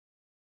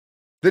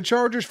The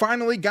Chargers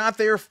finally got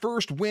their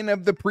first win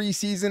of the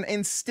preseason,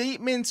 and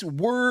statements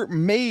were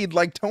made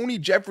like Tony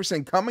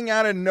Jefferson coming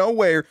out of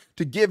nowhere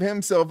to give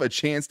himself a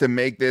chance to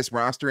make this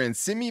roster, and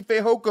Simi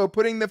Fehoko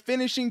putting the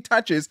finishing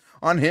touches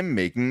on him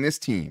making this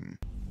team.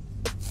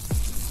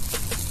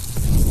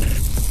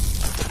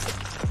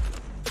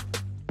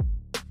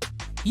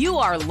 You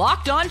are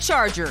Locked On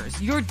Chargers,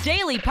 your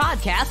daily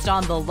podcast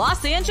on the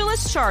Los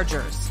Angeles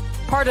Chargers.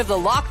 Part of the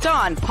Locked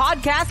On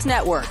Podcast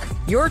Network,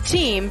 your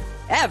team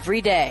every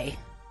day.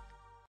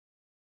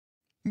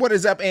 What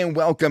is up, and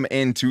welcome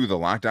into the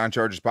Locked On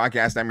Chargers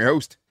podcast. I'm your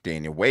host,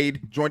 Daniel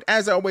Wade, joined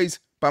as always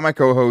by my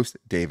co-host,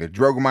 David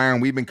Drogemeyer,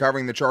 and we've been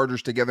covering the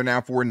Chargers together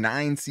now for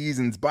 9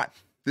 seasons, but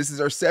this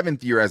is our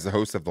 7th year as the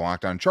host of the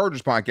Locked On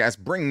Chargers podcast,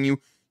 bringing you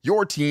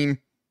your team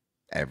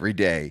every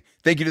day.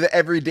 Thank you to the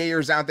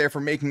everydayers out there for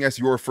making us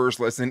your first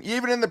listen.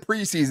 Even in the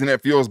preseason,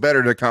 it feels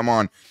better to come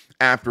on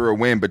after a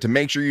win. But to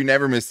make sure you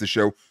never miss the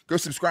show, go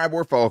subscribe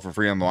or follow for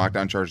free on the Locked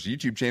On Chargers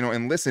YouTube channel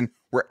and listen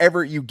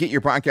wherever you get your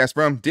podcast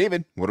from.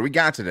 David, what do we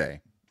got today?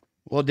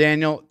 Well,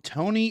 Daniel,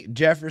 Tony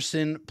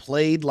Jefferson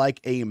played like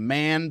a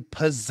man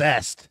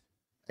possessed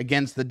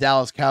against the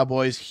Dallas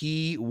Cowboys.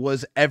 He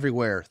was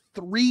everywhere.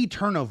 3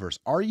 turnovers.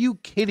 Are you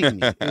kidding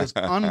me? It was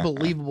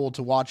unbelievable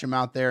to watch him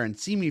out there. And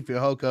Simi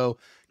Fehoko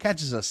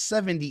catches a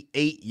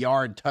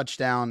 78-yard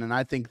touchdown, and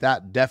I think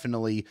that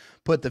definitely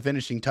put the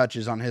finishing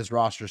touches on his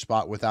roster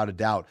spot without a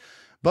doubt.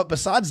 But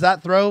besides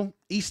that throw,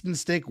 Easton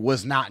Stick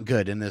was not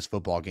good in this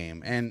football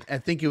game, and I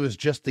think it was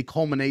just the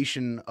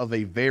culmination of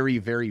a very,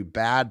 very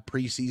bad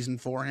preseason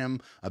for him,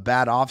 a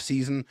bad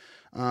offseason.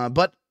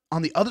 But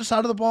on the other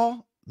side of the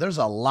ball, there's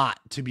a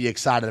lot to be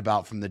excited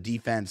about from the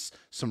defense.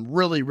 Some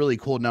really, really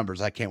cool numbers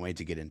I can't wait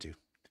to get into.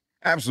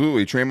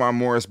 Absolutely. Tre'Mon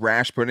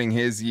Morris-Brash putting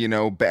his,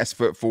 best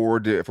foot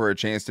forward for a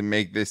chance to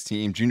make this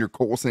team. Junior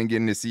Colson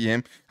getting to see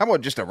him. How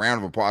about just a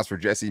round of applause for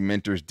Jesse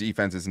Minter's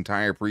defense this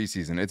entire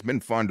preseason? It's been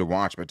fun to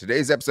watch, but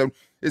today's episode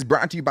is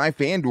brought to you by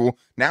FanDuel.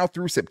 Now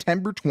through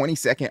September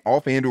 22nd,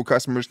 all FanDuel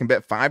customers can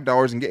bet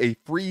 $5 and get a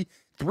free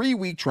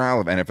 3-week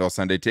trial of NFL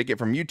Sunday Ticket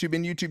from YouTube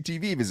and YouTube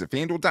TV. Visit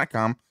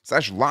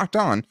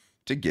FanDuel.com/lockedon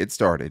to get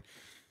started.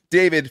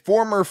 David,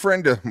 former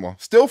friend of,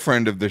 still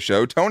friend of the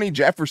show, Tony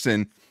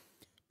Jefferson,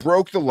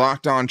 broke the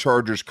Locked On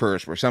Chargers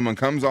curse where someone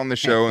comes on the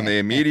show and they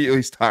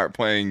immediately start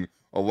playing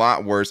a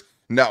lot worse.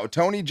 No,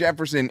 Tony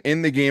Jefferson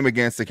in the game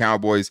against the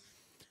Cowboys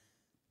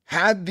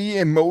had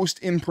the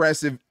most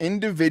impressive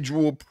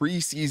individual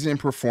preseason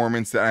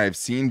performance that I have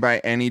seen by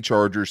any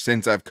Charger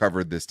since I've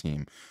covered this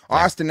team.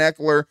 Austin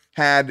Eckler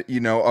had,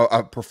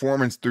 a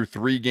performance through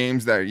 3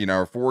 games that,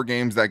 or 4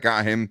 games that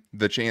got him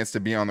the chance to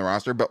be on the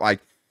roster. But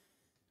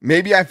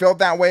maybe I felt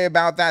that way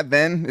about that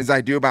then as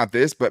I do about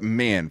this, but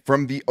man,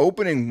 from the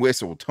opening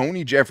whistle,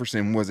 Tony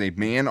Jefferson was a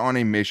man on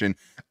a mission,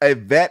 a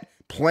vet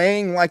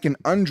playing like an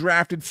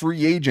undrafted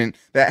free agent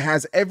that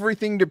has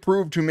everything to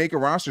prove to make a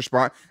roster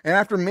spot. And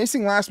after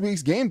missing last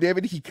week's game,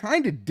 David, he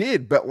kind of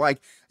did, but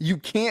you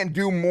can't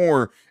do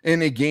more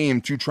in a game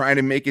to try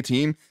to make a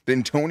team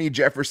than Tony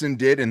Jefferson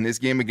did in this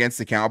game against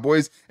the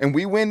Cowboys. And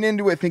we went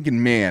into it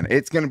thinking, man,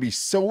 it's going to be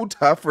so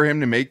tough for him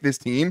to make this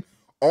team.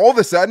 All of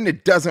a sudden,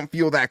 it doesn't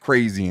feel that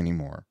crazy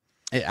anymore.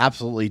 It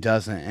absolutely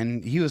doesn't.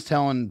 And he was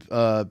telling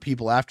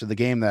people after the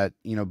game that,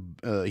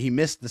 he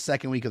missed the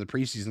second week of the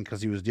preseason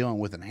because he was dealing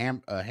with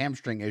a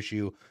hamstring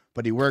issue,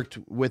 but he worked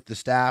with the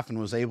staff and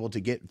was able to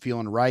get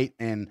feeling right.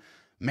 And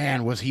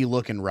man, was he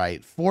looking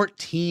right.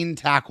 14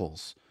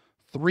 tackles,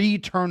 3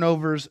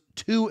 turnovers,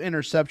 2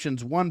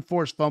 interceptions, 1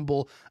 forced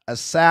fumble, a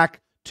sack,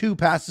 2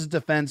 passes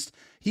defensed.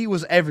 He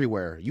was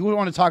everywhere. You would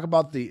want to talk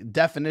about the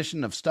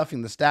definition of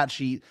stuffing the stat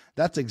sheet.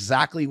 That's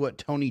exactly what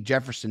Tony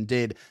Jefferson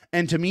did.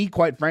 And to me,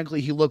 quite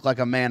frankly, he looked like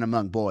a man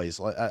among boys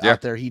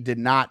out there. He did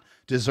not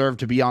deserve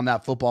to be on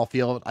that football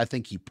field. I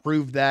think he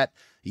proved that.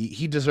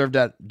 He deserved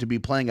that to be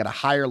playing at a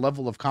higher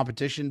level of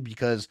competition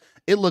because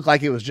it looked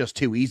like it was just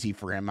too easy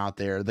for him out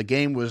there. The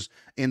game was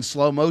in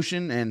slow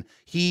motion, and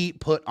he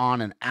put on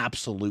an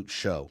absolute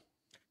show.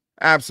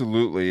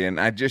 Absolutely, and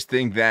I just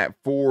think that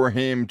for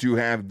him to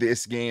have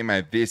this game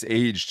at this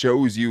age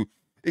shows you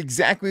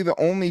exactly the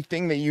only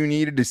thing that you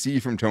needed to see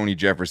from Tony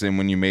Jefferson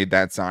when you made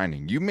that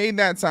signing. You made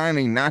that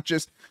signing not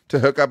just to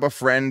hook up a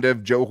friend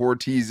of Joe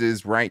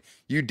Ortiz's, right?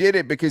 You did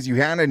it because you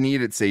had a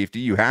need at safety,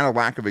 you had a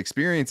lack of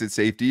experience at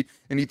safety,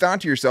 and you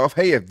thought to yourself,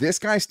 hey, if this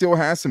guy still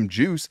has some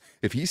juice,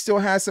 if he still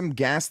has some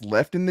gas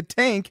left in the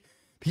tank,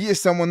 he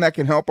is someone that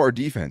can help our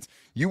defense.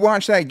 You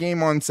watch that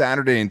game on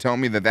Saturday and tell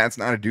me that that's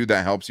not a dude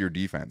that helps your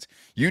defense.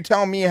 You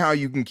tell me how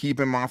you can keep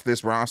him off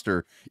this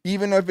roster,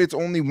 even if it's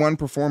only 1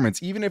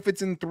 performance, even if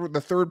it's in the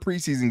 3rd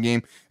preseason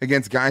game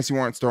against guys who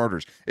aren't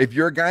starters. If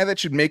you're a guy that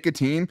should make a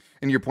team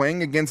and you're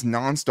playing against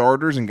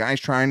non-starters and guys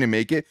trying to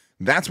make it,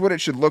 that's what it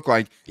should look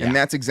like, and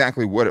that's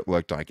exactly what it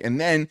looked like. And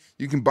then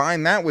you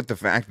combine that with the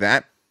fact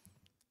that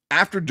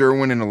after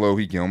Derwin and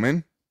Alohi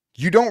Gilman,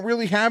 you don't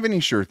really have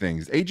any sure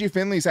things. AJ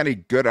Finley's had a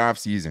good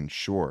offseason,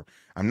 sure.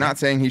 I'm not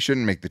saying he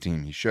shouldn't make the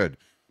team. He should.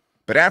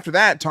 But after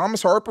that,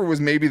 Thomas Harper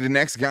was maybe the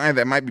next guy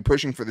that might be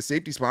pushing for the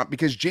safety spot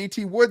because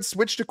JT Woods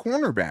switched to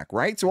cornerback,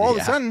 right? So all of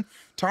a sudden,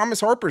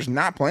 Thomas Harper's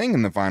not playing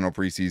in the final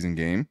preseason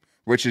game,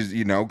 which is,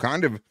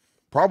 kind of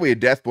probably a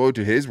death blow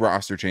to his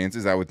roster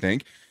chances, I would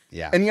think.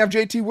 Yeah. And you have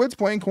JT Woods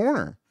playing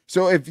corner.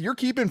 So if you're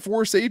keeping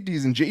 4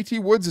 safeties and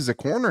JT Woods is a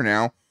corner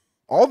now,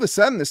 all of a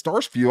sudden the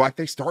stars feel like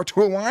they start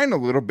to align a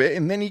little bit.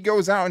 And then he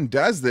goes out and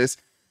does this.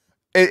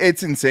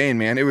 It's insane,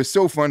 man. It was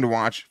so fun to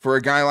watch for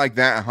a guy like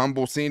that, a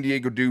humble San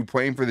Diego dude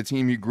playing for the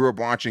team you grew up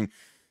watching,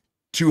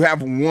 to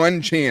have one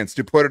chance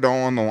to put it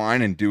all on the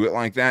line and do it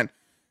like that.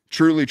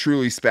 Truly,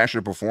 truly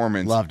special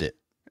performance. Loved it.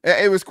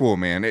 It was cool,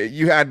 man.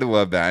 You had to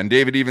love that. And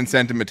David even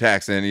sent him a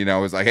text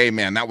and, was like, hey,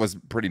 man, that was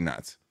pretty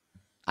nuts.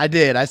 I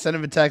did. I sent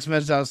him a text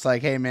message. I was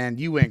like, hey, man,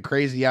 you went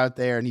crazy out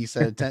there. And he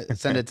said,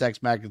 send a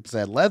text back and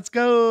said, let's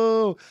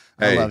go.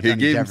 Hey, I love he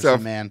gave Jefferson,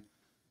 himself, man.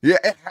 Yeah,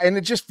 and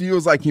it just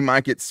feels like he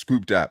might get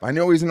scooped up. I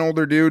know he's an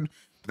older dude,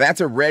 but that's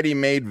a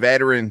ready-made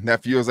veteran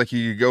that feels like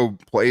he could go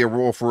play a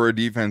role for a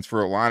defense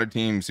for a lot of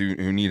teams who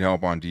need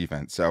help on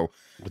defense. So,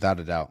 without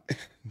a doubt.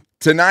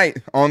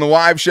 Tonight on the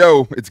live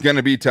show, it's going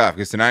to be tough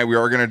because tonight we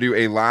are going to do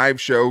a live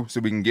show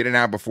so we can get it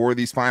out before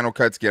these final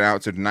cuts get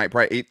out. So tonight,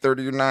 probably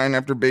 8:30 or 9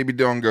 after Baby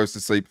Dylan goes to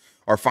sleep,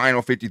 our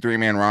final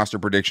 53-man roster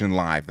prediction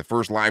live. The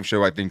first live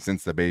show, I think,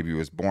 since the baby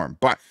was born.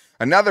 But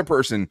another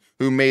person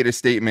who made a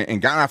statement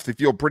and got off the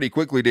field pretty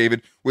quickly,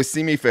 David, was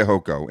Simi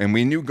Fehoko. And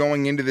we knew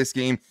going into this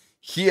game,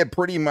 he had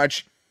pretty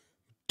much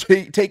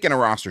taken a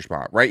roster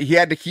spot, right? He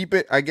had to keep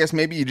it. I guess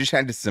maybe he just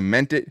had to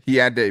cement it. He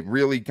had to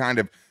really kind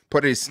of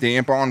put his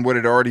stamp on what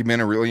had already been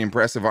a really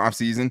impressive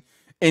offseason.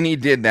 And he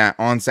did that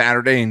on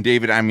Saturday. And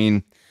David, I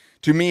mean,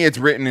 to me, it's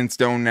written in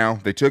stone now.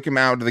 They took him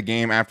out of the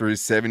game after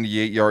his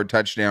 78-yard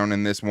touchdown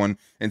in this one.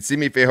 And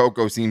Simi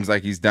Fehoko seems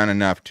like he's done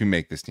enough to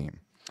make this team.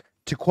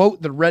 To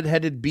quote the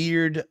redheaded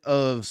beard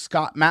of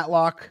Scott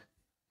Matlock,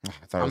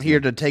 I'm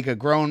here to take a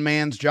grown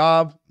man's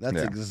job.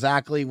 That's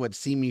exactly what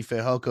Simi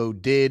Fehoko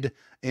did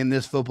in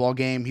this football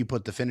game. He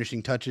put the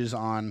finishing touches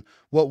on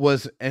what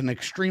was an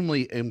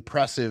extremely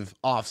impressive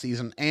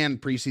offseason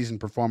and preseason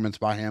performance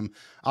by him.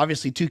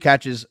 Obviously, 2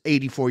 catches,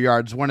 84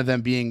 yards, one of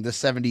them being the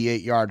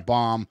 78-yard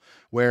bomb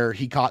where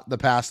he caught the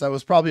pass that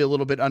was probably a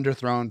little bit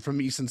underthrown from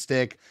Easton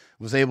Stick,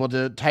 was able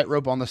to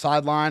tightrope on the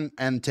sideline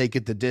and take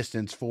it the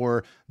distance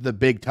for the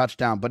big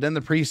touchdown. But in the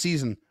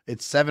preseason,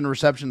 it's 7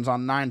 receptions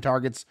on 9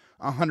 targets,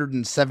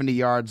 170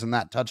 yards in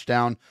that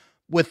touchdown,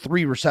 with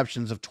 3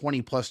 receptions of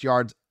 20-plus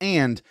yards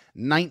and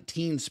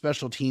 19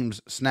 special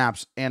teams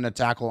snaps and a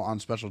tackle on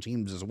special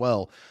teams as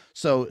well.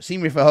 So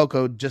Simi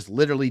Fehoko just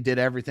literally did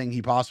everything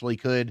he possibly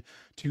could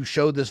to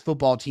show this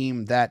football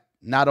team that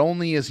not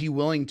only is he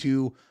willing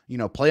to,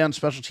 play on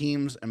special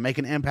teams and make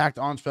an impact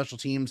on special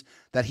teams,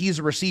 that he's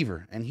a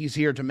receiver and he's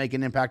here to make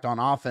an impact on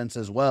offense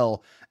as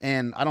well.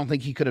 And I don't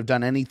think he could have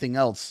done anything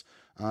else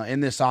in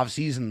this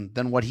offseason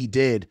than what he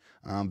did.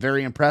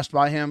 Very impressed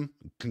by him.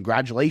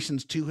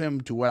 Congratulations to him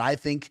to what I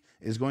think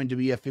is going to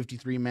be a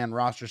 53-man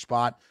roster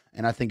spot,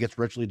 and I think it's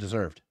richly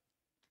deserved.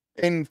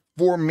 And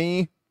for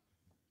me,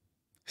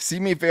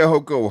 Simi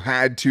Fehoko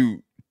had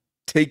to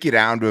take it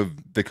out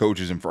of the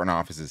coaches in front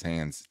office's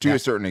hands to a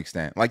certain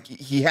extent. Like,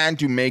 he had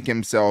to make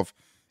himself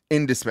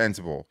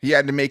indispensable. He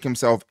had to make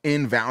himself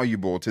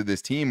invaluable to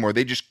this team where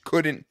they just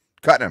couldn't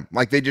cut him.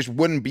 Like, they just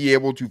wouldn't be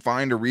able to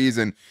find a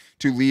reason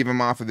to leave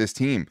him off of this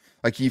team.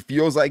 Like, he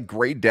feels like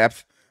great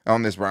depth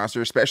on this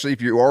roster, especially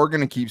if you are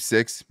going to keep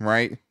 6,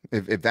 right?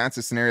 If that's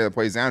a scenario that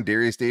plays out,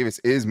 Darius Davis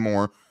is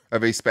more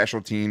of a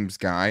special teams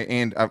guy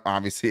and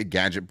obviously a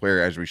gadget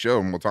player, as we showed,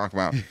 and we'll talk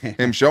about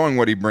him showing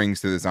what he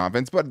brings to this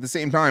offense. But at the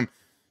same time,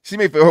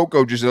 Simi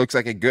Fehoko just looks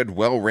like a good,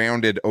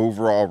 well-rounded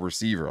overall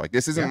receiver. Like,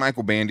 this isn't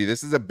Michael Bandy.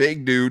 This is a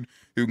big dude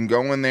who can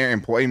go in there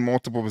and play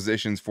multiple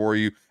positions for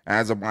you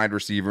as a wide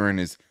receiver and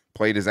has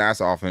played his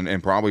ass off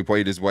and probably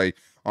played his way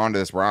onto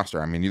this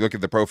roster. I mean, you look at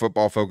the Pro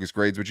Football Focus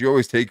grades, which you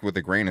always take with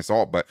a grain of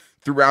salt, but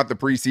throughout the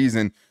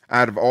preseason,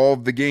 out of all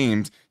of the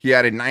games, he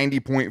had a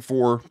 90.4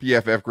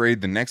 PFF grade.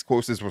 The next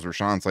closest was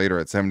Rashawn Slater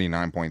at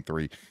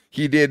 79.3.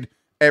 He did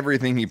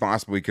everything he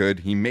possibly could.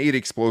 He made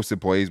explosive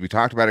plays. We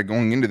talked about it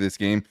going into this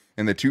game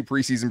and the 2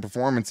 preseason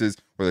performances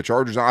where the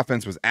Chargers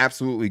offense was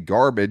absolutely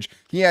garbage.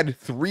 He had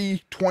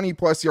 3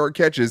 20-plus yard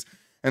catches,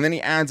 and then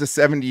he adds a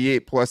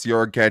 78-plus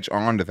yard catch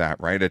onto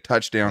that, right? A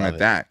touchdown at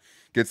that.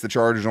 Gets the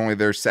Chargers only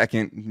their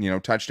second,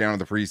 touchdown of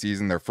the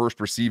preseason, their first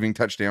receiving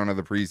touchdown of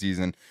the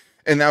preseason.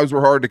 And those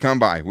were hard to come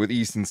by with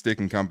Easton Stick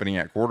and company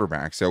at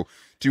quarterback. So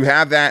to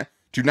have that,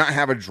 to not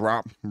have a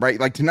drop, right?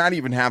 Like, to not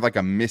even have like a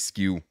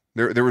miscue.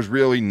 There was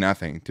really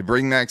nothing to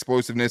bring that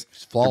explosiveness,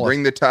 to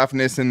bring the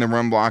toughness in the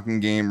run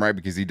blocking game, right?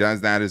 Because he does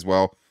that as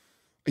well.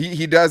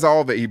 He does all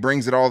of it. He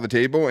brings it all to the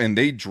table, and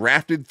they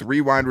drafted 3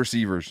 wide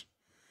receivers.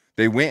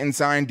 They went and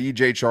signed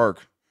DJ Chark,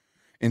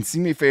 and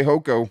Simi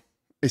Fehoko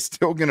is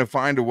still going to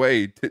find a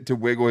way to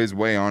wiggle his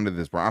way onto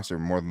this roster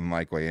more than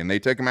likely. And they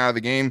took him out of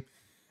the game.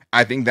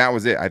 I think that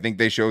was it. I think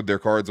they showed their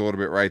cards a little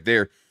bit right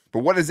there. But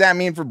what does that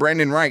mean for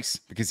Brenden Rice?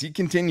 Because he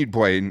continued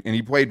playing, and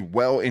he played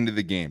well into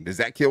the game. Does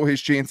that kill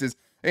his chances?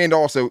 And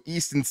also,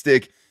 Easton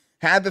Stick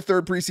had the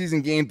third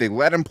preseason game. They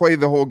let him play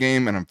the whole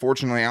game, and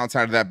unfortunately,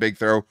 outside of that big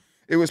throw,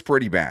 it was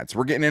pretty bad. So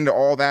we're getting into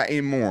all that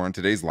and more on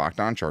today's Locked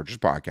On Chargers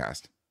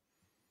podcast.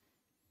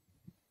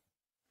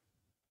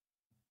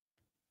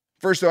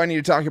 First, though, I need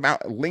to talk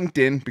about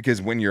LinkedIn,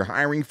 because when you're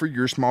hiring for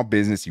your small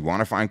business, you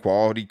want to find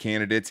quality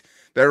candidates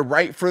that are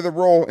right for the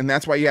role. And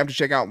that's why you have to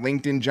check out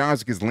LinkedIn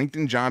Jobs, because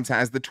LinkedIn Jobs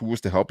has the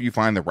tools to help you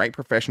find the right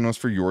professionals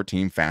for your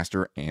team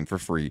faster and for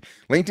free.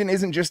 LinkedIn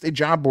isn't just a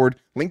job board.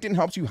 LinkedIn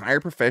helps you hire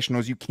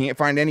professionals you can't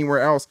find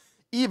anywhere else,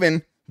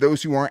 even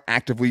those who aren't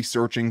actively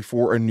searching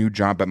for a new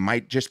job but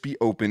might just be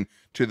open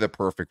to the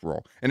perfect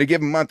role. In a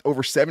given month,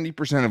 over 70%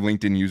 of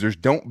LinkedIn users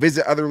don't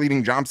visit other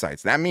leading job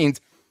sites. That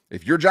means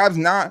if your job's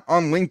not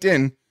on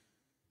LinkedIn,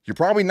 you're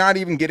probably not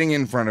even getting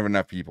in front of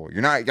enough people.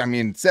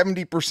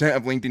 70%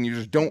 of LinkedIn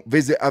users don't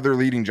visit other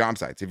leading job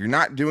sites. If you're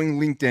not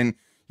doing LinkedIn,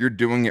 you're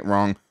doing it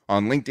wrong.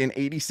 On LinkedIn,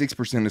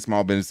 86% of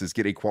small businesses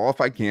get a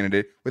qualified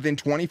candidate within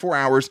 24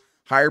 hours.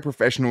 Hire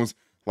professionals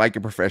like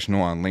a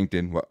professional on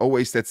LinkedIn. What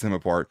always sets them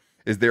apart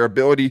is their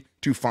ability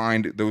to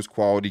find those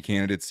quality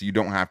candidates, so you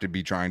don't have to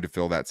be trying to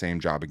fill that same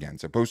job again.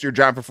 So post your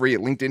job for free at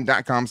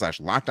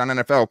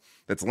linkedin.com/LockedOnNFL.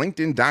 That's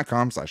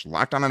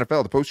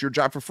linkedin.com/LockedOnNFL to post your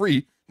job for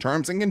free.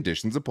 Terms and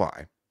conditions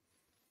apply.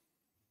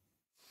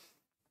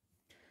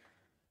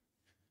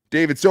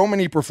 David, so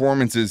many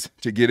performances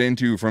to get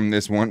into from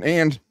this one.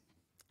 And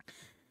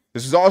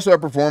this is also a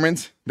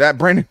performance that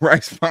Brenden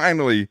Rice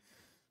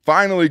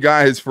finally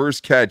got his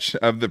first catch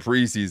of the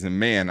preseason.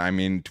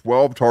 Man,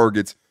 12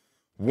 targets,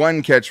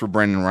 1 catch for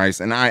Brenden Rice,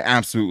 and I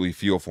absolutely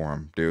feel for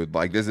him, dude.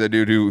 Like, this is a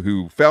dude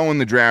who fell in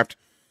the draft,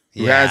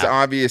 who has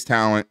obvious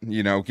talent,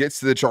 gets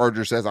to the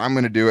Chargers, says, I'm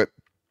going to do it.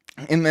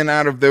 And then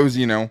out of those,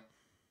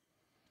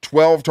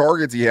 12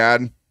 targets he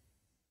had,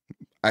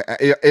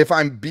 if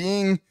I'm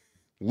being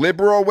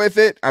liberal with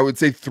it, I would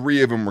say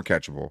 3 of them were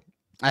catchable.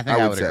 I think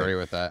I would agree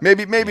with that.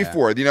 Maybe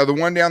 4. The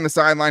one down the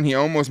sideline, he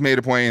almost made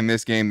a play in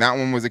this game. That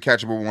one was a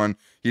catchable one.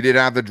 He did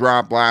have the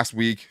drop last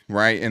week,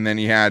 right? And then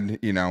he had,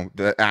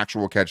 the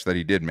actual catch that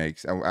he did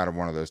make out of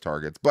one of those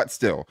targets. But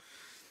still,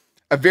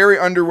 a very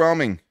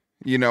underwhelming,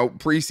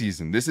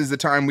 preseason. This is the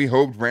time we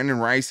hoped Brenden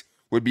Rice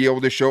would be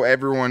able to show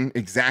everyone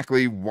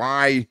exactly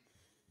why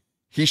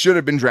he should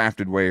have been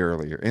drafted way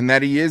earlier, and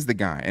that he is the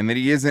guy, and that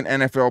he is an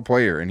NFL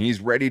player, and he's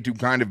ready to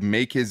kind of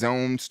make his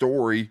own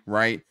story,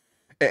 right?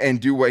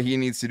 And do what he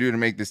needs to do to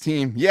make this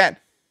team.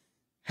 Yet,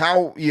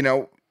 how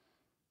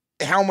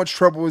much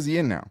trouble is he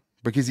in now?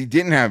 Because he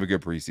didn't have a good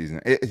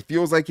preseason. It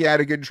feels like he had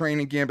a good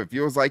training camp. It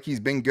feels like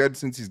he's been good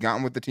since he's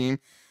gotten with the team.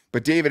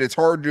 But David, it's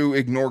hard to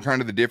ignore kind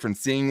of the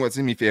difference, seeing what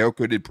Simi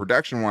Fehoko did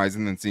production-wise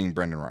and then seeing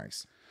Brenden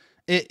Rice.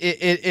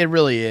 It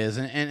really is.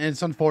 And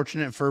it's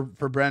unfortunate for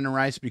Brenden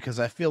Rice, because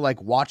I feel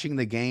like watching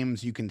the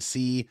games, you can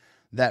see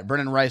that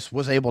Brenden Rice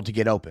was able to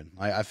get open.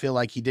 I feel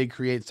like he did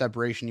create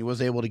separation. He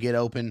was able to get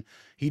open.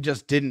 He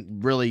just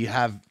didn't really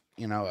have,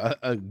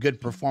 a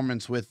good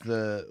performance with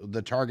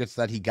the targets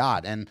that he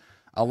got. And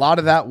a lot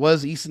of that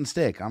was Easton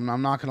Stick. I'm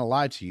not going to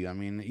lie to you.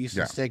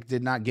 Easton Stick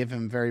did not give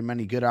him very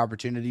many good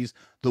opportunities.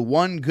 The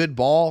one good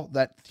ball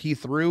that he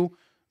threw,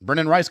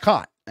 Brenden Rice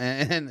caught.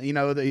 And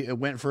it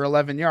went for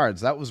 11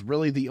 yards. That was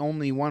really the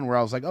only one where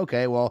I was like,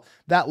 okay, well,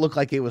 that looked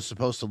like it was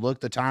supposed to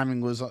look. The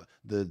timing was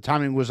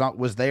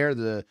there.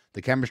 The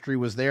chemistry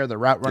was there. The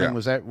route running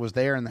was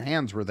there, and the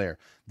hands were there.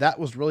 That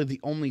was really the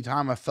only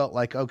time I felt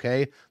like,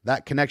 okay,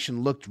 that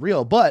connection looked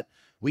real. But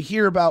we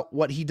hear about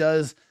what he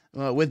does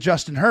with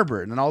Justin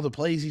Herbert and all the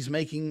plays he's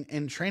making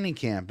in training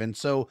camp. And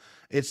so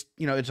it's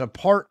a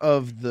part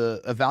of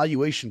the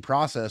evaluation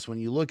process when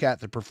you look at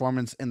the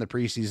performance in the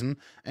preseason,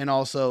 and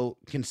also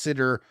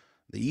consider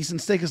the Easton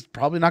Stick is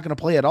probably not going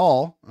to play at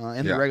all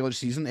in the regular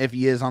season, if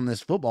he is on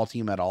this football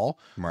team at all,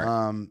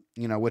 right.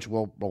 Which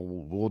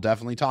we'll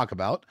definitely talk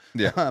about.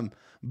 Yeah.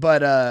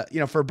 But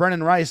for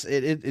Brenden Rice,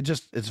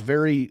 it's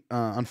very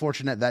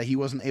unfortunate that he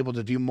wasn't able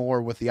to do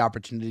more with the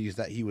opportunities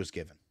that he was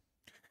given.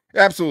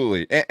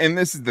 Absolutely. And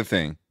this is the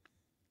thing.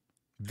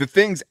 The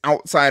things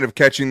outside of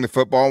catching the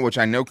football, which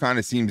I know kind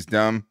of seems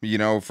dumb,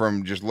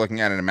 from just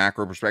looking at it in a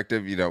macro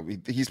perspective,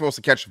 he's supposed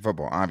to catch the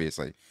football,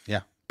 obviously.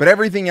 Yeah. But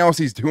everything else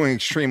he's doing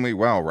extremely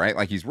well, right?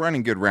 Like, he's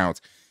running good routes.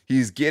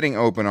 He's getting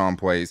open on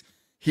plays.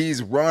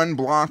 He's run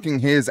blocking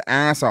his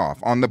ass off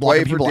on the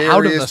play for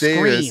Darius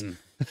Davis.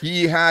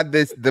 He had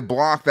the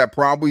block that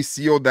probably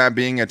sealed that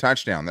being a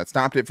touchdown, that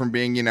stopped it from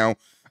being,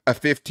 a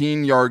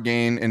 15-yard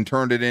gain and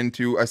turned it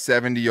into a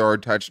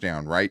 70-yard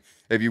touchdown, right?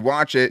 If you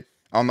watch it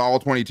on the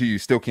all-22, you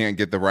still can't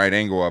get the right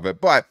angle of it.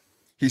 But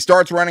he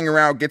starts running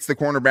around, gets the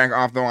cornerback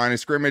off the line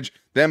of scrimmage.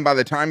 Then by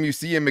the time you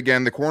see him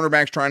again, the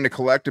cornerback's trying to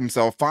collect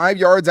himself 5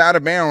 yards out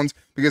of bounds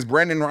because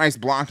Brenden Rice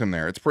blocked him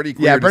there. It's pretty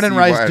clear. Yeah, Brenden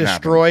Rice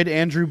destroyed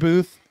Andrew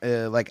Booth,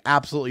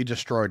 absolutely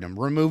destroyed him,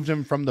 removed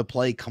him from the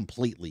play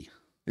completely.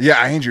 Yeah,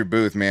 Andrew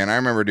Booth, man. I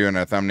remember doing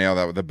a thumbnail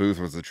that the Booth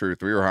was the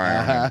truth. We were high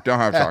on him. Don't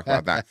have to talk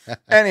about that.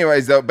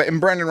 Anyways, though,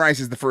 and Brenden Rice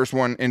is the first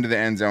one into the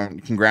end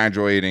zone,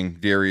 congratulating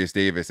Darius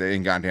Davis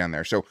and got down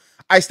there. So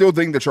I still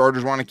think the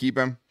Chargers want to keep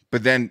him.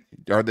 But then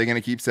are they going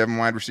to keep 7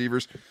 wide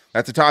receivers?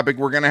 That's a topic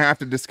we're going to have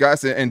to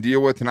discuss and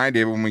deal with tonight,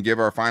 David, when we give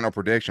our final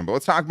prediction. But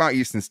let's talk about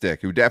Easton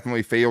Stick, who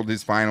definitely failed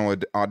his final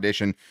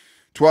audition.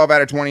 12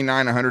 out of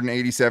 29,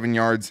 187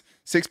 yards,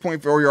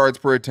 6.4 yards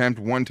per attempt,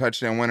 1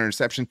 touchdown, 1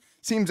 interception.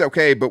 Seems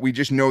okay, but we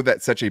just know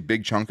that such a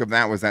big chunk of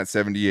that was that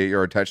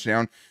 78-yard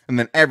touchdown. And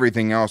then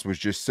everything else was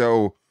just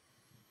so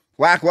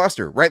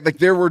lackluster, right? Like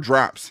there were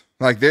drops.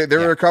 Like there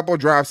were a couple of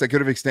drops that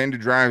could have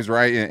extended drives,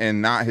 right?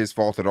 And not his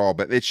fault at all.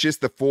 But it's just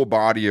the full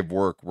body of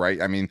work,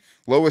 right? I mean,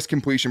 lowest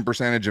completion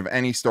percentage of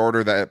any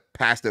starter that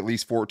passed at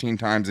least 14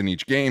 times in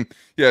each game.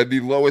 Yeah,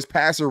 the lowest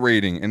passer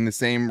rating in the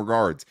same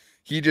regards.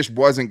 He just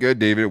wasn't good,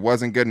 David. It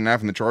wasn't good enough,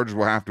 and the Chargers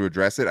will have to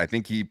address it. I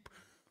think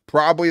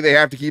they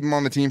have to keep him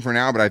on the team for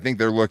now, but I think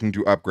they're looking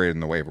to upgrade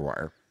in the waiver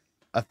wire.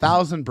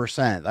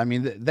 1,000%. I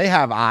mean, they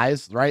have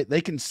eyes, right?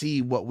 They can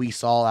see what we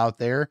saw out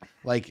there.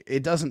 Like,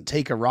 it doesn't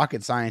take a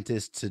rocket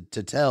scientist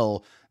to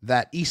tell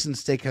that Easton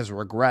Stick has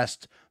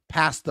regressed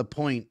past the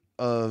point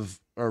of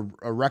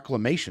a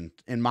reclamation,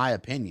 in my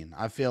opinion.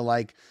 I feel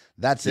like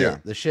that's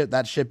it.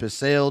 That ship has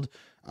sailed.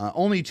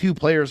 Only 2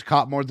 players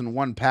caught more than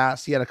 1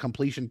 pass. He had a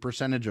completion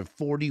percentage of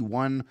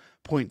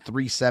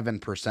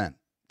 41.37%.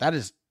 That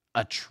is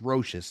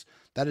atrocious.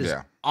 That is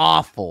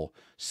awful.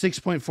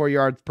 6.4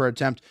 yards per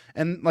attempt.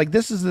 And like,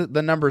 this is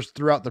the numbers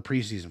throughout the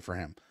preseason for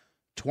him.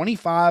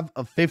 25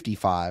 of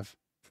 55,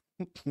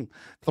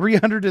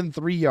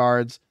 303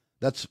 yards.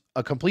 That's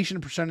a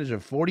completion percentage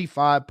of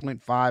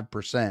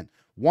 45.5%.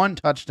 1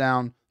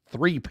 touchdown,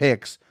 3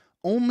 picks,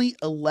 only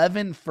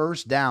 11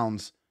 first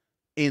downs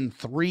in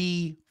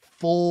 3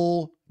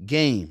 full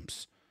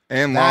games.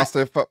 And lost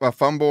a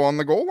fumble on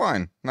the goal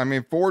line. I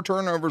mean, 4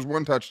 turnovers,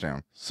 1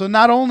 touchdown. So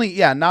not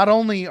only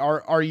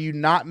are you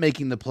not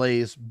making the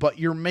plays, but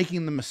you're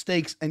making the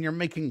mistakes, and you're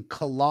making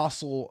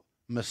colossal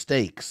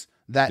mistakes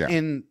that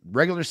in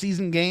regular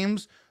season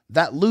games,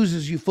 that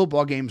loses you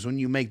football games when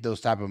you make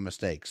those type of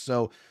mistakes.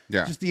 So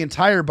just the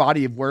entire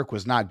body of work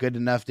was not good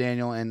enough,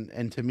 Daniel.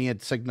 And to me,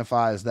 it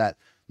signifies that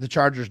the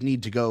Chargers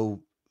need to go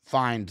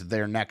find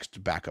their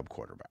next backup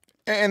quarterback.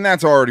 And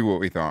that's already what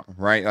we thought,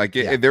 right? Like,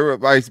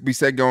 like we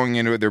said going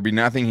into it, there'd be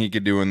nothing he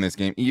could do in this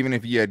game. Even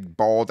if he had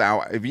balled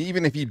out,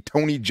 even if he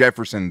Tony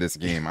Jefferson this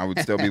game, I would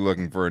still be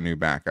looking for a new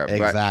backup.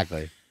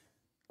 Exactly. But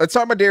let's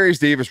talk about Darius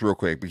Davis real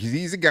quick, because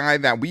he's a guy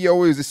that we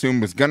always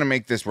assumed was going to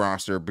make this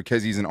roster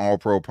because he's an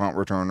all-pro punt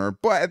returner.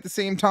 But at the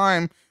same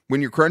time,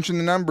 when you're crunching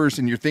the numbers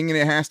and you're thinking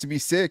it has to be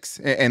 6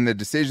 and the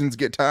decisions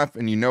get tough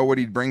and you know what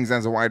he brings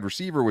as a wide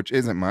receiver, which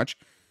isn't much,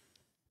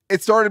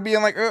 it started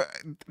being like,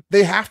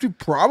 they have to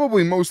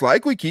probably most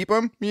likely keep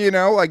him. You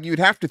know, like you'd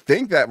have to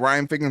think that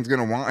Ryan Ficklen's going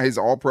to want his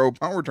all-pro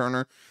punt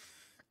returner.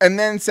 And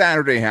then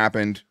Saturday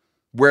happened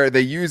where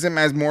they use him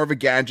as more of a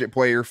gadget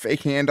player,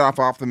 fake handoff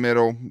off the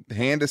middle,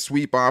 hand a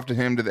sweep off to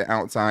him to the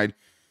outside.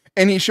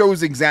 And he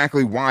shows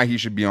exactly why he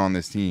should be on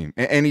this team.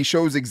 And he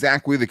shows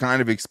exactly the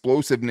kind of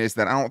explosiveness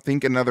that I don't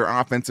think another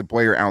offensive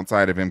player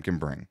outside of him can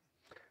bring.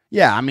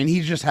 Yeah, I mean,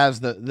 he just has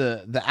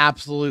the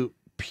absolute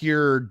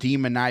pure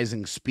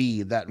demonizing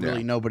speed that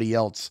really nobody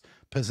else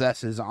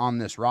possesses on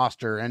this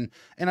roster. And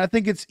I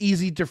think it's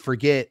easy to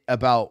forget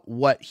about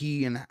what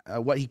he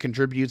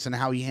contributes and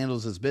how he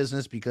handles his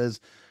business, because,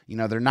 you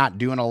know, they're not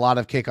doing a lot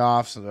of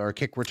kickoffs or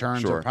kick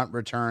returns or punt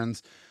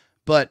returns,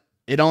 but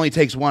it only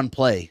takes one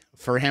play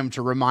for him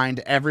to remind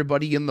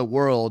everybody in the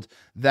world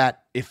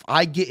that if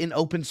I get in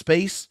open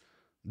space,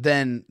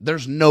 then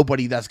there's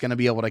nobody that's going to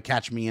be able to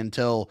catch me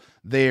until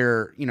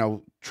they're, you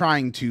know,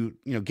 trying to,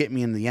 you know, get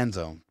me in the end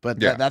zone. But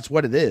that's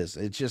what it is.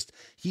 It's just,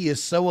 he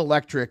is so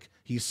electric.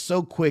 He's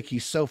so quick.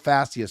 He's so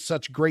fast. He has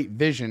such great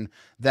vision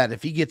that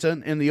if he gets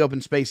in the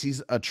open space,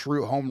 he's a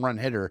true home run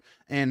hitter.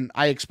 And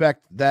I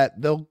expect that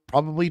they'll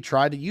probably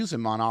try to use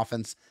him on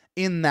offense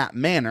in that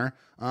manner.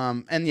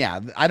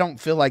 I don't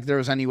feel like there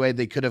was any way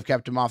they could have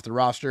kept him off the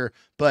roster,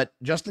 but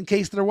just in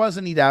case there was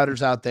any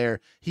doubters out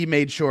there, he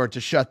made sure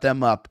to shut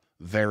them up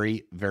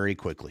very, very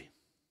quickly.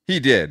 He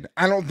did.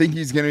 I don't think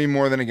he's going to be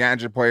more than a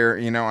gadget player.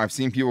 You know, I've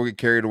seen people get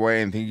carried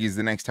away and think he's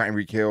the next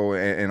Tyreek Hill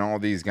and all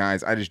these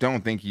guys. I just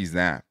don't think he's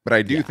that. But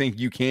I do think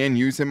you can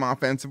use him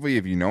offensively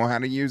if you know how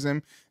to use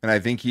him. And I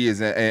think he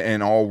is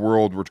an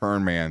all-world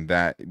return man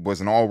that was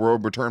an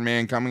all-world return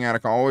man coming out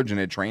of college, and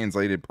it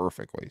translated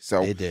perfectly.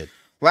 So it did.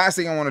 Last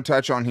thing I want to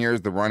touch on here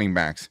is the running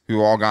backs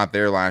who all got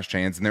their last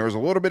chance. And there was a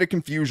little bit of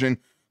confusion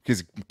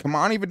because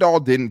Kamani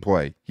Vidal didn't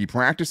play. He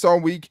practiced all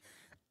week.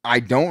 I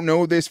don't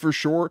know this for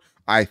sure.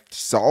 I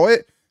saw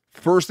it.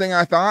 First thing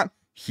I thought,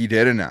 he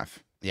did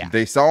enough. Yeah.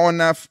 They saw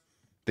enough.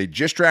 They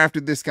just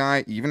drafted this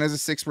guy, even as a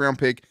 6th-round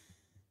pick.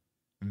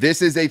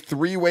 This is a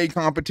 3-way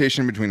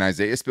competition between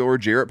Isaiah Spiller,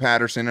 Jarrett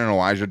Patterson, and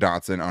Elijah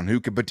Dotson on who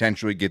could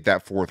potentially get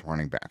that 4th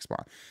running back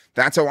spot.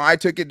 That's how I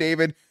took it,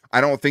 David.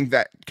 I don't think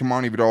that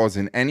Kamani Vidal is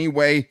in any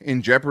way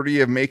in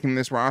jeopardy of making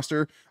this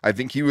roster. I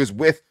think he was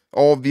with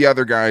all of the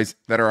other guys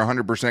that are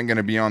 100% going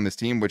to be on this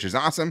team, which is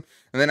awesome.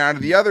 And then out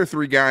of the other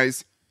 3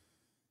 guys,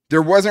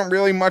 there wasn't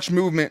really much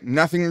movement.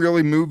 Nothing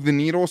really moved the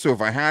needle. So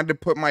if I had to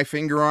put my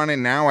finger on it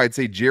now, I'd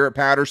say Jarrett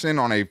Patterson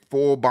on a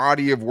full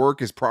body of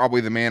work is probably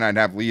the man I'd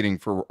have leading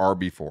for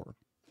RB4.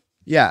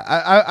 Yeah,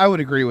 I would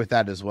agree with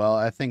that as well.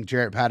 I think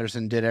Jarrett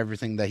Patterson did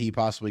everything that he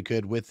possibly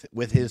could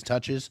with his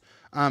touches.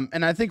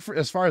 And I think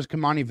as far as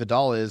Kamani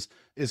Vidal is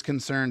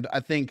concerned, I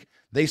think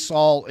they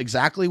saw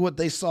exactly what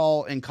they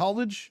saw in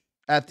college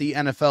at the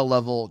NFL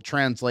level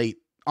translate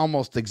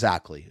almost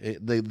exactly.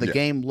 The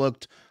game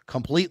looked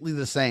completely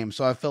the same.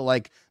 So I feel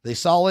like they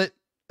saw it,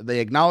 they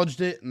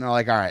acknowledged it, and they're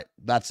like, all right,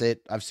 that's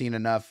it. I've seen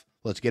enough.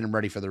 Let's get him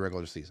ready for the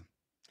regular season.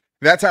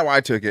 That's how I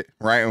took it,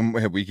 right? And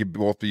we could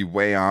both be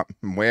way off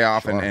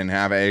Sure. and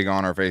have egg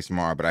on our face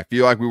tomorrow. But I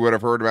feel like we would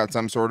have heard about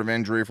some sort of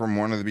injury from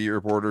one of the beat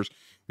reporters.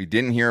 We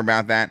didn't hear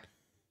about that.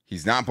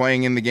 He's not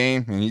playing in the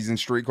game, and he's in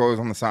street clothes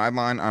on the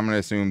sideline. I'm going to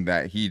assume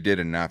that he did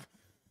enough.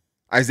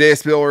 Isaiah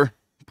Spiller,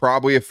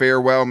 probably a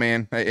farewell,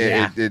 man.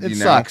 It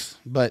sucks,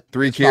 but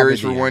 3 carries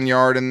for 1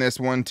 yard in this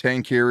one,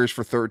 10 carries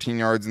for 13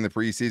 yards in the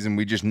preseason.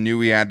 We just knew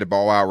he had to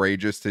ball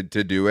outrageous to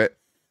do it.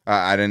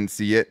 I didn't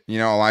see it.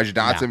 Elijah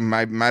Dotson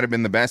might have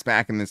been the best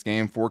back in this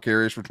game. 4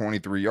 carries for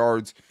 23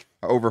 yards,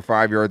 over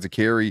 5 yards a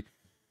carry.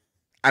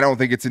 I don't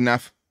think it's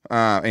enough.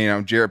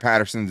 Jarrett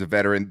Patterson's a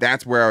veteran.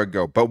 That's where I would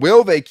go. But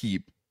will they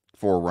keep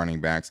 4 running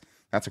backs?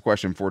 That's a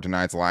question for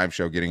tonight's live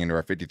show, getting into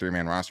our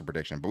 53-man roster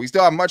prediction. But we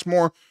still have much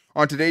more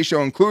on today's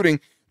show, including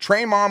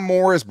Tre'Mon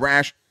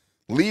Morris-Brash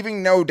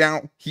leaving no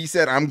doubt. He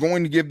said, I'm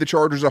going to give the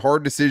Chargers a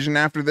hard decision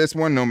after this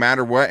one, no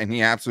matter what, and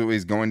he absolutely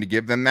is going to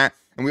give them that.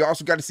 And we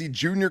also got to see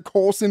Junior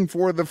Colson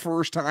for the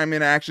first time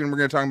in action. We're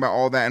going to talk about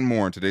all that and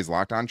more in today's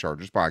Locked On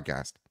Chargers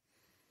podcast.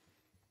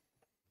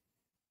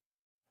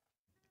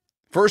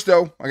 First,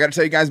 though, I got to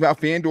tell you guys about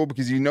FanDuel,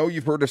 because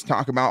you've heard us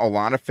talk about a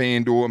lot of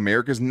FanDuel,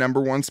 America's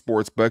 #1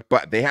 sports book,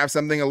 but they have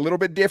something a little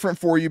bit different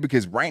for you,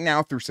 because right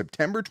now through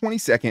September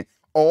 22nd,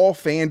 all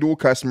FanDuel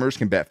customers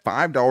can bet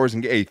 $5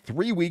 and get a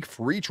 3-week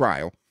free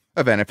trial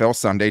of NFL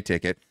Sunday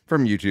Ticket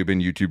from YouTube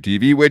and YouTube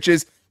TV, which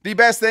is the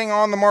best thing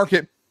on the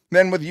market.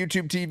 Then with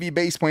YouTube TV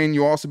base plan,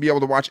 you'll also be able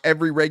to watch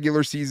every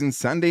regular season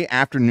Sunday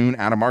afternoon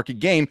out-of-market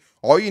game.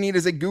 All you need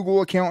is a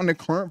Google account and a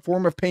current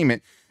form of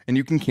payment, and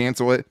you can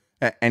cancel it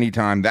at any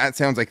time. That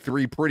sounds like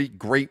 3 pretty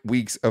great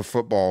weeks of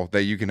football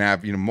that you can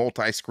have,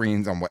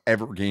 multi-screens on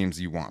whatever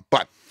games you want.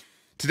 But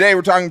today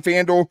we're talking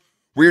FanDuel.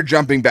 We're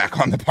jumping back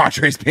on the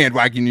Padres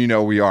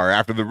bandwagon. We are.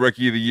 After the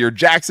Rookie of the Year,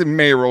 Jackson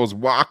Mayer's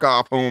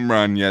walk-off home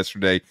run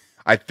yesterday.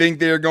 I think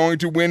they're going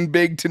to win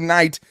big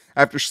tonight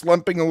after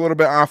slumping a little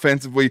bit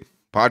offensively.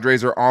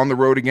 Padres are on the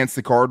road against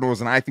the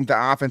Cardinals, and I think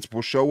the offense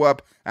will show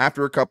up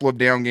after a couple of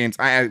down games.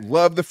 I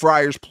love the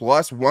Friars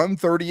plus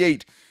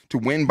 138 to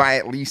win by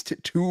at least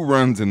 2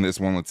 runs in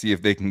this one. Let's see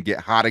if they can get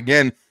hot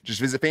again.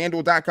 Just visit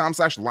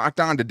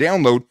FanDuel.com/lockedon to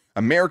download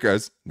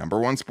America's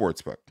 #1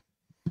 sportsbook.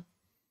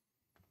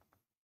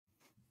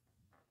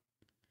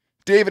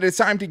 David, it's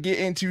time to get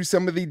into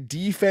some of the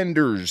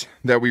defenders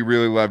that we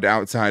really loved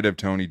outside of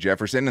Tony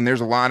Jefferson, and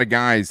there's a lot of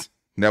guys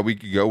that we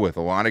could go with.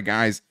 A lot of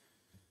guys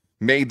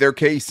made their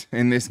case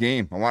in this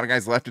game. A lot of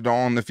guys left it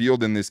all on the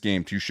field in this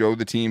game to show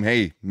the team,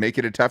 hey, make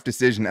it a tough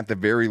decision at the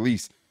very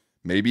least.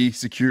 Maybe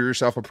secure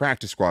yourself a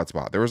practice squad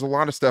spot. There was a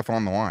lot of stuff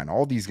on the line.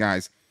 All these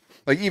guys,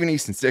 like even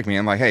Easton Stick,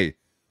 man, like, hey,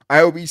 I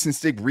hope Easton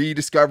Stick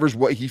rediscovers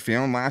what he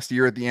found last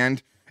year at the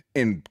end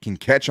and can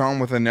catch on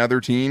with another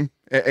team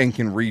and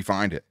can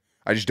re-find it.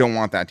 I just don't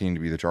want that team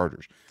to be the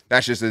Chargers.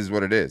 That just is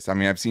what it is. I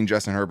mean, I've seen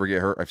Justin Herbert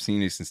get hurt. I've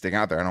seen Easton Stick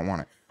out there. I don't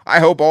want it. I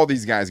hope all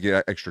these guys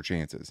get extra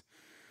chances.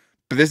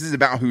 But this is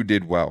about who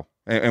did well.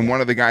 And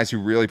one of the guys who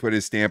really put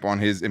his stamp on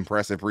his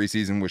impressive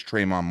preseason was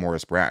Tre'Mon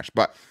Morris-Brash.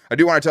 But I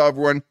do want to tell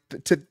everyone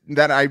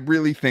that I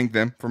really thank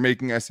them for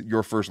making us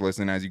your first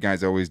listen, as you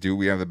guys always do.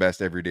 We have the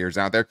best everydayers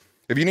out there.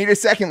 If you need a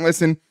second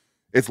listen,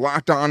 it's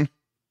Locked On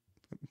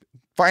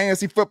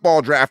Fantasy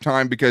Football Draft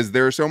time, because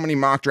there are so many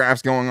mock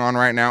drafts going on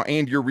right now,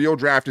 and your real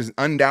draft is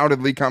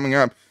undoubtedly coming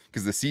up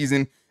because the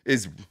season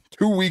is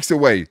 2 weeks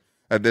away.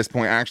 At this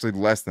point, actually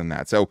less than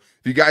that. So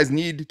if you guys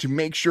need to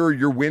make sure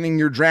you're winning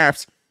your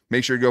drafts,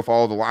 make sure you go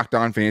follow the Locked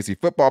On Fantasy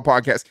Football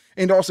podcast.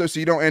 And also, so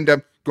you don't end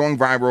up going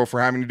viral for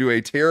having to do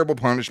a terrible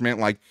punishment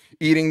like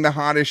eating the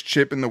hottest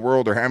chip in the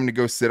world or having to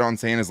go sit on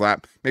Santa's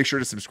lap, make sure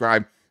to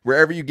subscribe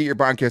wherever you get your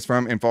podcast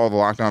from and follow the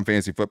Locked On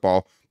Fantasy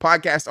Football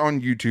podcast on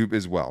YouTube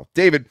as well.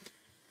 David,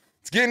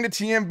 let's get into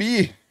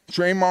TMB.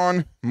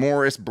 Tre'Mon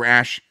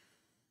Morris-Brash,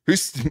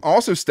 who's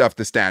also stuffed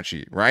the stat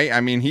sheet, right?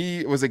 I mean,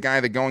 he was a guy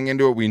that going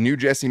into it, we knew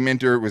Jesse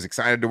Minter was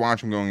excited to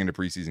watch him going into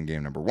preseason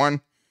game number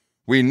 1.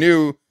 We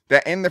knew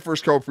that in the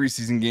first couple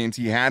preseason games,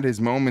 he had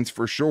his moments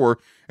for sure.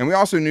 And we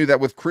also knew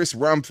that with Chris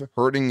Rumpf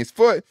hurting his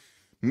foot,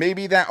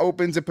 maybe that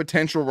opens a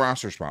potential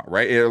roster spot,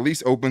 right? It at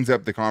least opens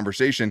up the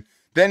conversation.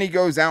 Then he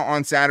goes out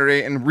on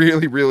Saturday and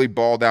really, really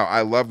balled out.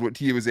 I loved what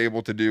he was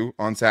able to do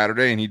on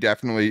Saturday, and he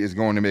definitely is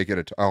going to make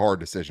it a hard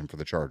decision for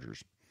the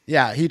Chargers.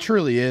 Yeah, he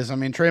truly is. I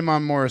mean,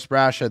 Tre'Mon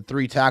Morris-Brash had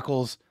 3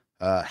 tackles,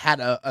 had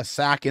a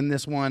sack in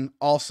this one.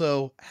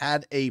 Also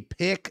had a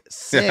pick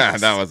six. Yeah,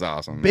 that was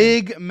awesome.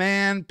 Big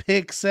man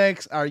pick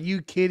six. Are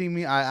you kidding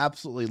me? I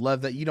absolutely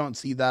love that. You don't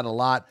see that a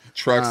lot.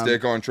 Truck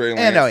stick on Trey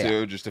Lance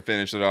too, just to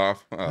finish it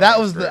off. Oh, that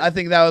was I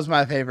think that was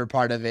my favorite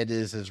part of it.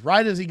 Is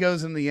right as he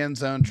goes in the end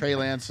zone, Trey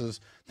Lance is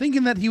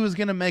thinking that he was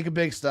going to make a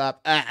big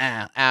stop.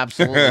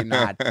 Absolutely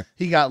not.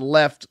 He got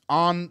left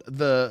on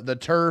the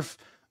turf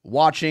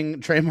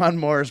watching Tre'Mon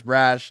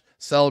Morris-Brash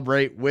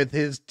celebrate with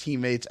his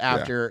teammates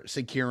after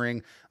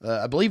securing,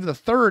 I believe, the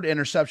third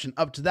interception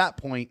up to that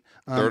point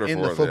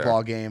in the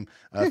football game.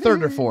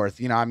 Third or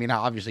fourth. I mean,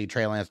 obviously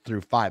Trey Lance threw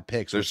 5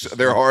 picks.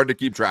 They're hard to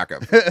keep track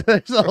of.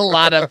 There's a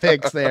lot of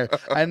picks there.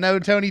 I know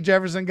Tony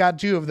Jefferson got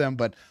 2 of them,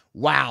 but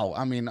wow.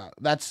 I mean,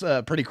 that's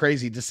pretty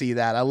crazy to see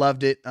that. I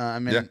loved it.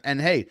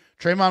 And hey,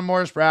 Tre'Mon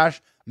Morris-Brash,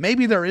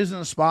 maybe there isn't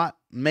a spot.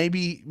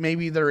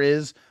 Maybe there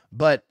is.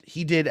 But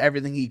he did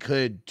everything he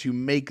could to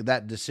make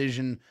that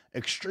decision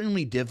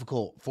extremely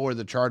difficult for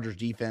the Chargers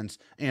defense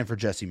and for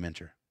Jesse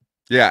Minter.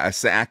 Yeah, a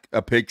sack,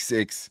 a pick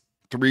six,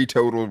 3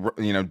 total,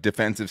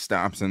 defensive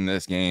stops in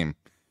this game.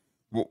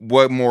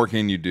 What more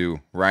can you do,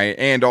 right?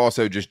 And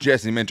also just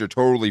Jesse Minter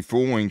totally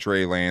fooling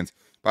Trey Lance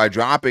by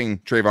dropping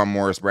Tre'Mon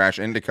Morris-Brash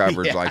into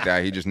coverage like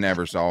that. He just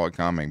never saw it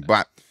coming.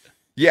 But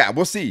yeah,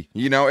 we'll see.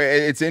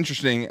 It's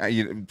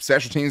interesting.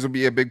 Special teams will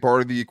be a big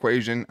part of the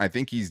equation. I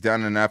think he's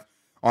done enough.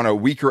 On a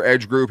weaker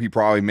edge group, he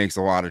probably makes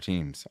a lot of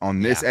teams.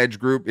 On this edge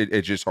group,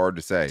 it's just hard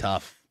to say.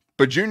 Tough.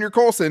 But Junior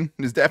Colson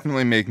is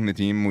definitely making the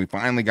team. We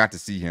finally got to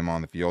see him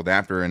on the field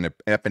after an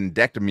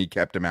appendectomy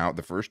kept him out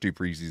the first 2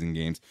 preseason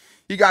games.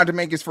 He got to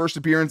make his first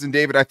appearance, and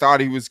David, I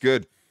thought he was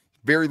good.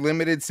 Very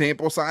limited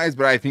sample size,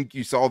 but I think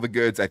you saw the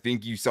goods. I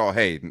think you saw,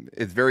 hey,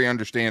 it's very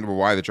understandable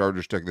why the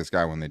Chargers took this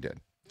guy when they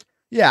did.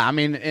 Yeah, I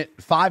mean,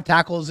 5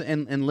 tackles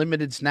in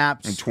limited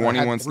snaps. And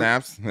 21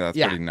 snaps? That's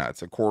pretty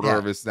nuts. A quarter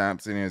of his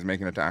snaps, and he was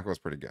making a tackle. Is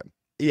pretty good.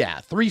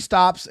 Yeah, 3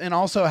 stops, and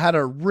also had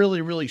a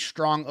really, really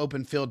strong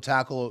open field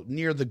tackle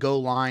near the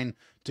goal line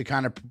to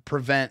kind of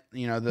prevent,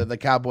 the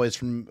Cowboys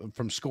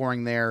from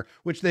scoring there,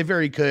 which they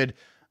very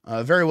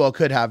well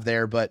could have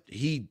there, but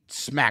he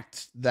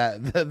smacked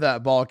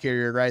that ball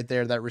carrier right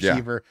there, that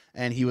receiver,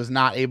 and he was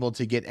not able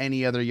to get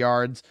any other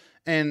yards.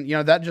 And,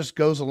 that just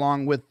goes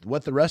along with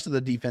what the rest of the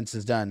defense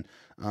has done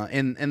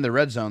in the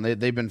red zone.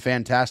 They've been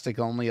fantastic,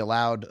 only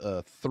allowed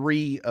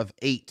 3 of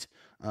 8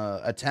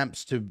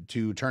 attempts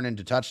to turn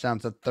into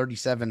touchdowns at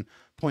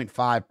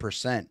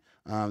 37.5%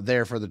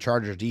 there for the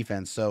Chargers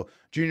defense. So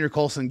Junior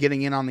Colson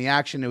getting in on the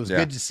action. It was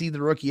good to see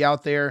the rookie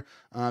out there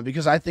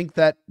because I think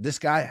that this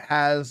guy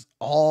has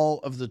all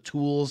of the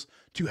tools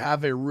to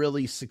have a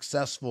really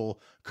successful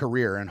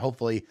career. And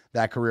hopefully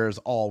that career is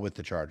all with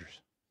the Chargers.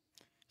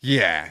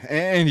 Yeah,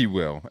 and he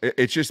will.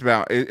 It's just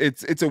about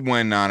it's a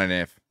when, not an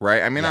if,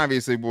 right? I mean,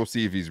 obviously we'll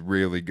see if he's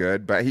really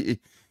good, but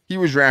he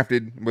was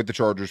drafted with the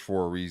Chargers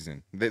for a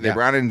reason. They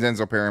brought in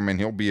Denzel Perryman.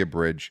 He'll be a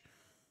bridge,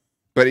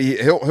 but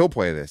he'll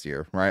play this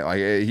year, right? Like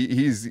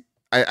he's.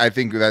 I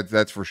think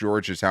that's for sure.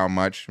 It's just how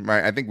much,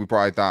 right? I think we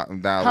probably thought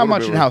that how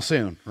much and how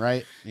soon,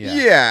 right?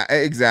 Yeah,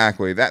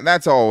 exactly.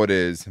 That's all it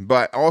is.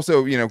 But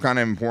also, kind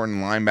of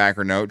important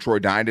linebacker note: Troy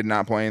Dye did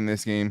not play in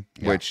this game,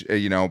 which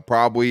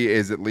probably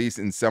is at least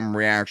in some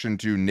reaction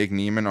to Nick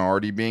Niemann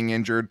already being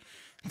injured.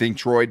 I think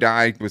Troy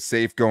Dye was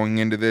safe going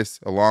into this,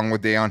 along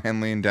with Deion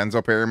Henley and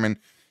Denzel Perryman.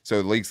 So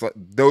at least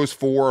those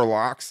 4 are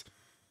locks.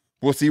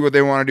 We'll see what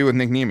they want to do with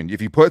Nick Niemann.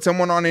 If you put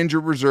someone on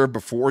injured reserve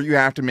before you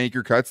have to make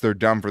your cuts, they're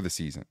done for the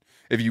season.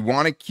 If you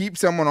want to keep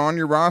someone on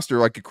your roster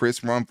like a Chris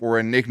Rumph or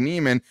a Nick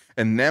Niemann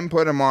and then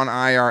put him on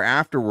IR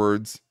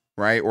afterwards,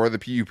 right, or the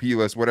PUP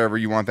list, whatever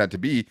you want that to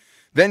be,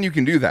 then you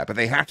can do that. But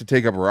they have to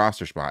take up a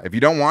roster spot. If you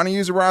don't want to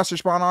use a roster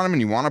spot on him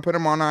and you want to put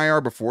him on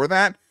IR before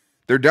that,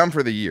 they're done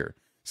for the year.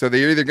 So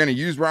they're either going to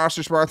use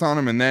roster spots on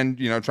him and then,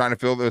 trying to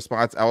fill those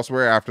spots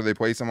elsewhere after they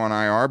place him on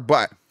IR.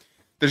 But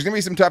there's going to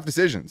be some tough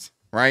decisions,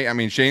 right? I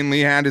mean, Shane Lee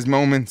had his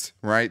moments,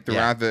 right,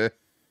 throughout the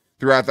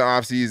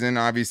offseason.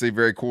 Obviously,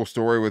 very cool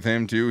story with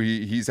him, too.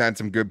 He's had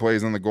some good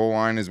plays on the goal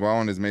line as well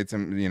and has made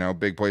some,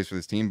 big plays for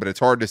this team. But it's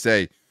hard to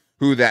say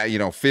who that,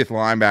 5th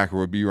linebacker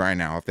would be right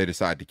now if they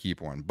decide to keep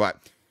one.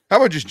 But how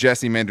about just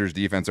Jesse Minter's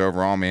defense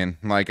overall, man?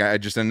 Like,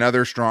 just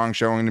another strong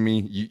showing to me.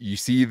 You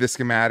see the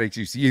schematics.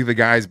 You see the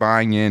guys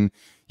buying in.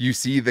 You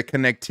see the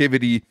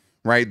connectivity,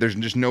 right? There's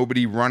just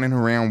nobody running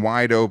around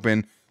wide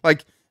open.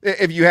 Like,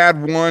 if you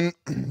had one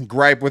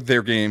gripe with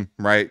their game,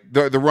 right,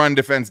 the run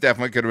defense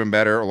definitely could have been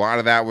better. A lot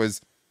of that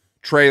was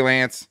Trey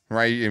Lance,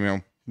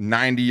 right?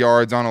 90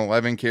 yards on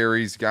 11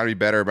 carries. Got to be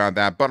better about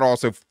that. But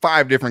also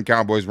 5 different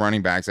Cowboys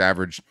running backs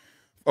averaged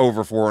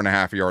over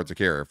 4.5 yards a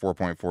carry,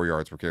 4.4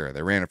 yards per carry.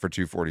 They ran it for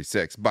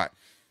 246. But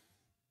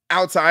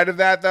outside of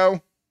that,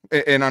 though,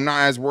 and I'm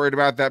not as worried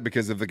about that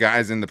because of the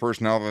guys and the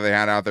personnel that they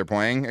had out there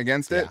playing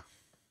against it.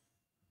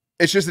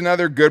 It's just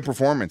another good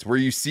performance where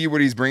you see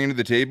what he's bringing to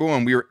the table,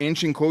 and we were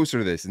inching closer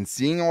to this and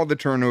seeing all the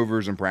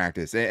turnovers in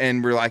practice.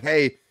 And we're like,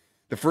 hey,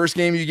 the first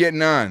game you get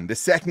none. The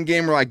second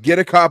game we're like, get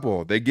a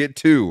couple. They get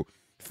 2.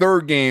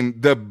 Third game,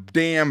 the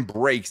dam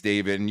breaks,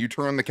 David, and you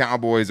turn the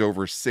Cowboys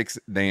over 6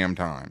 damn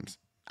times.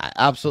 I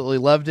absolutely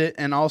loved it.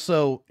 And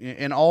also,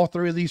 in all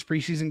three of these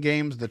preseason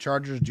games, the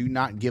Chargers do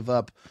not give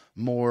up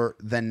more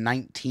than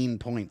 19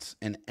 points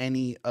in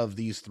any of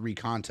these three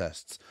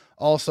contests.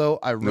 Also,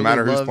 I really no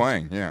matter loved, who's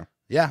playing, yeah.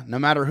 Yeah, no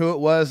matter who it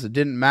was, it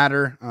didn't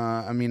matter.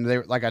 I mean, they,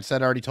 like I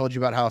said, I already told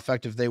you about how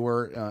effective they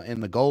were in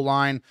the goal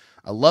line.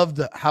 I loved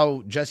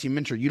how Jesse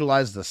Minter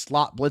utilized the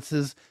slot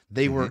blitzes.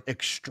 They were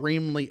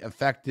extremely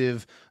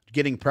effective,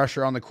 getting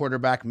pressure on the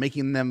quarterback,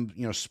 making them,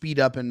 speed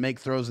up and make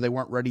throws they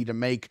weren't ready to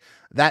make.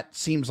 That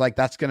seems like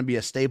that's going to be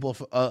a staple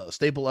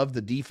of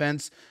the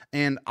defense.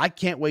 And I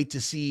can't wait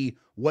to see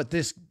what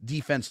this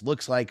defense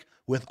looks like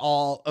with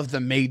all of the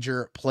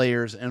major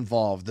players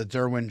involved, the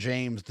Derwin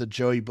James, the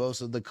Joey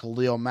Bosa, the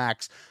Khalil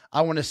Max.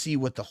 I want to see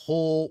what the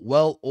whole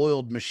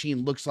well-oiled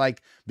machine looks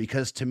like,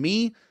 because to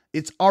me,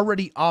 it's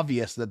already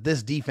obvious that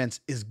this defense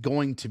is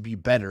going to be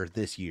better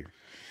this year.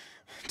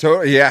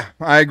 Totally, yeah,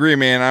 I agree,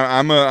 man.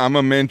 I'm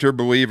a Minter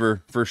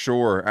believer for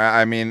sure.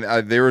 I mean,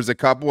 there was a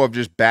couple of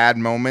just bad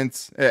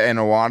moments, and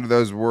a lot of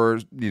those were,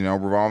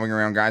 revolving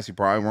around guys who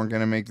probably weren't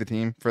going to make the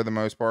team for the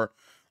most part.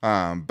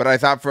 But I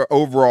thought, for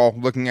overall,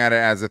 looking at it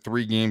as a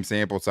 3-game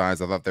sample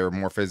size, I thought they were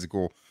more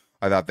physical.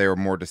 I thought they were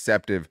more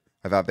deceptive.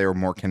 I thought they were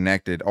more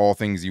connected. All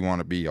things you want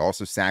to be.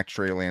 Also sacked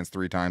Trey Lance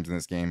 3 times in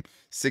this game.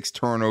 6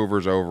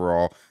 turnovers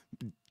overall.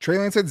 Trey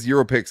Lance had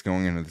 0 picks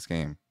going into this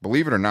game.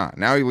 Believe it or not.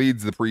 Now he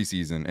leads the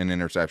preseason in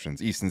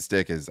interceptions. Easton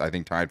Stick is, I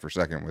think, tied for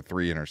second with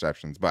 3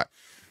 interceptions. But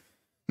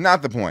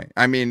not the point.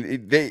 I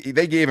mean,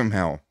 they gave him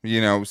hell,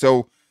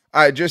 So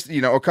I just,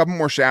 a couple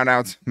more shout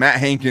outs. Matt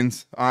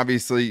Hankins,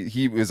 obviously,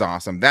 he was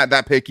awesome.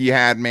 That pick he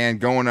had, man,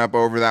 going up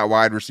over that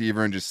wide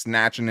receiver and just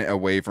snatching it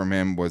away from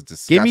him was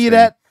disgusting. Give me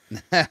that.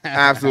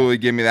 Absolutely,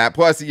 give me that.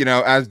 Plus,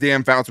 as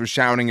Dan Fouts was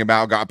shouting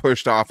about, got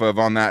pushed off of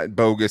on that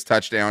bogus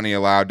touchdown he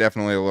allowed.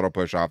 Definitely a little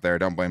push off there.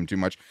 Don't blame him too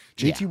much.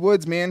 JT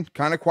Woods, man,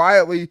 kind of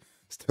quietly,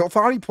 still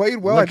thought he played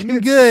well. Looking I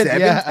think he good.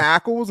 had 7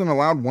 tackles and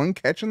allowed 1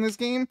 catch in this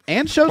game.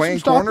 And showed some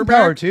stopping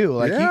power, too.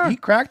 Like, he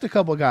cracked a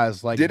couple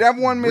guys. Like, did have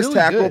 1 missed really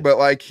tackle, good. but,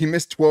 like, he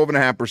missed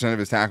 12.5% of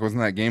his tackles in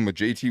that game. With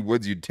JT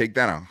Woods, you'd take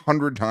that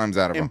 100 times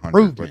out of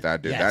 100 with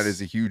that dude. Yes. That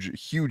is a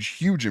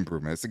huge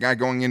improvement. It's the guy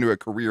going into a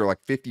career,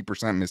 like,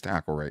 50% missed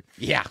tackle rate.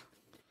 Yeah.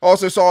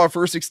 Also saw a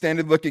first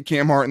extended look at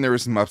Cam Hart, and there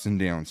was some ups and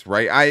downs,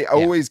 right? I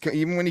always,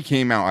 even when he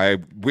came out, I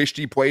wished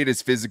he played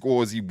as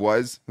physical as he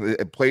was.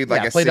 It played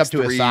like a played 6'3", up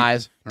to his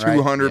size, right?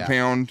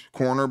 200-pound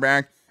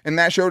cornerback, and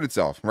that showed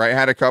itself, right?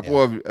 Had a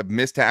couple of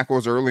missed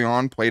tackles early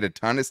on, played a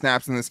ton of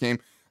snaps in this game.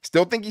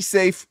 Still think he's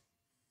safe,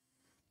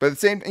 but at the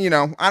same,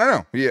 I don't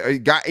know. He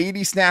got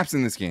 80 snaps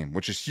in this game,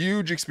 which is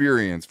huge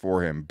experience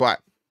for him. But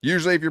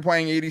usually if you're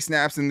playing 80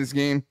 snaps in this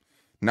game,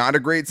 not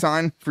a great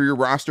sign for your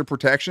roster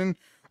protection.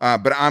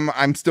 But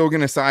I'm still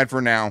going to side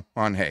for now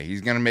on, hey,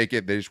 he's going to make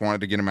it. They just wanted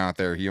to get him out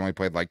there. He only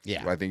played I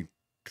think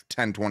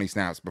 10, 20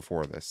 snaps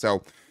before this.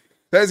 So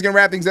that is going to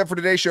wrap things up for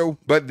today's show.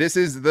 But this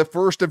is the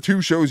first of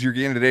 2 shows you're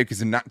getting today,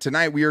 because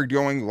tonight we are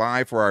going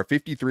live for our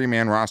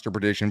 53-man roster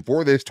prediction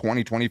for this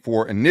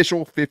 2024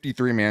 initial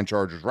 53-man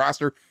Chargers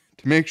roster.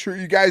 To make sure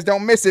you guys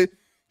don't miss it,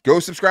 go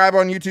subscribe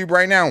on YouTube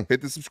right now.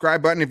 Hit the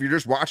subscribe button if you're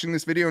just watching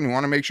this video and you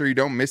want to make sure you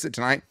don't miss it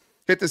tonight.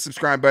 Hit the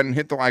subscribe button,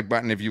 hit the like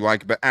button if you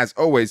like. But as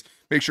always,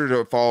 make sure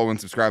to follow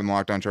and subscribe to the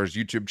Locked On Chargers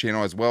YouTube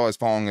channel, as well as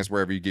following us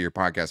wherever you get your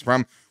podcast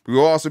from. We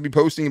will also be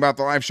posting about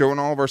the live show on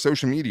all of our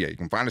social media. You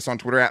can find us on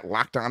Twitter at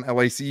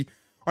LockedOnLAC,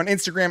 on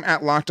Instagram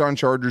at Locked On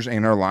Chargers,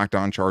 and our Locked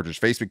On Chargers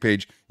Facebook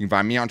page. You can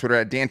find me on Twitter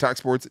at Dan Talk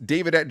Sports,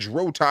 David at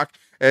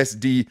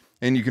DroTalkSD,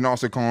 and you can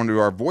also call into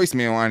our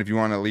voicemail line if you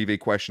want to leave a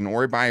question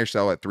or a buy or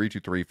sell at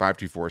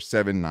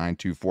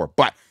 323-524-7924.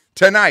 But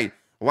tonight,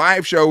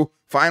 live show,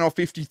 final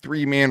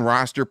 53-man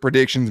roster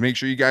predictions. Make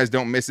sure you guys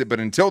don't miss it. But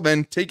until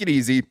then, take it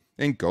easy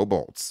and go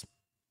Bolts.